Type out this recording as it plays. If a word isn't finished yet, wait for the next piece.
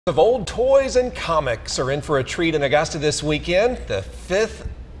Of old toys and comics are in for a treat in Augusta this weekend, the 5th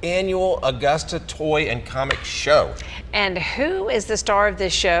annual Augusta Toy and Comic Show. And who is the star of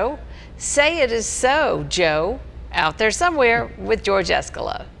this show? Say it is so, Joe, out there somewhere with George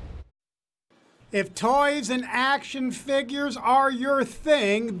Escala. If toys and action figures are your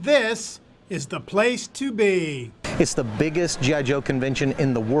thing, this is the place to be. It's the biggest G.I. Joe convention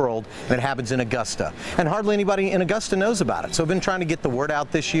in the world, and it happens in Augusta. And hardly anybody in Augusta knows about it, so I've been trying to get the word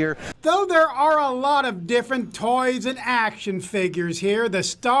out this year. Though there are a lot of different toys and action figures here, the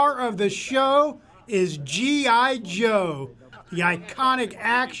star of the show is G.I. Joe, the iconic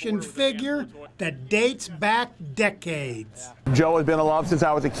action figure that dates back decades. Joe has been in love since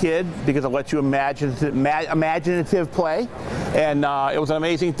I was a kid because it lets you imaginative play, and it was an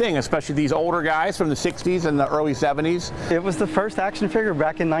amazing thing, especially these older guys from the 60s and the early 70s. It was the first action figure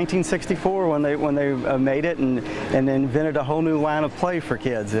back in 1964 when they made it and invented a whole new line of play for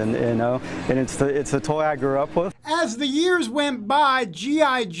kids, and it's the toy I grew up with. As the years went by,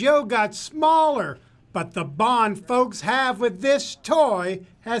 G.I. Joe got smaller, but the bond folks have with this toy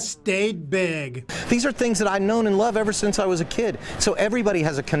has stayed big. These are things that I've known and loved ever since I was a kid. So everybody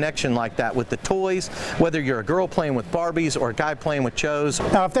has a connection like that with the toys, whether you're a girl playing with Barbies or a guy playing with Joes.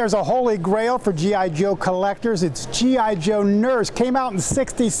 Now, if there's a holy grail for G.I. Joe collectors, it's G.I. Joe Nurse. Came out in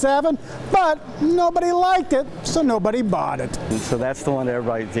 '67, but nobody liked it, so nobody bought it. So that's the one that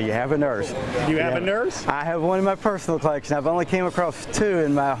everybody, do you have a nurse? You have a nurse? I have one in my personal collection. I've only came across 2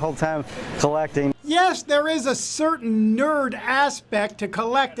 in my whole time collecting. Yes, there is a certain nerd aspect to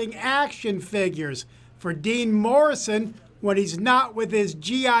collecting action figures. For Dean Morrison, when he's not with his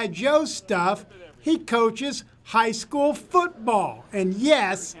G.I. Joe stuff, he coaches high school football. And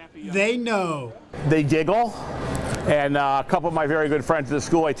yes, they know. They giggle, and a couple of my very good friends at the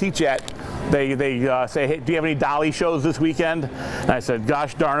school I teach at, they say, hey, do you have any dolly shows this weekend? And I said,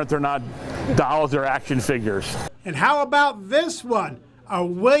 gosh darn it, they're not dolls, they're action figures. And how about this one? A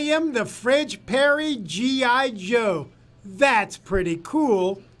William the Fridge Perry G.I. Joe. That's pretty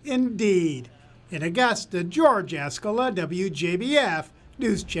cool indeed. In Augusta, George Escala, WJBF,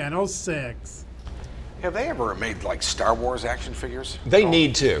 News Channel 6. Have they ever made like Star Wars action figures? They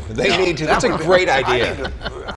need to. They need to. That's a great idea.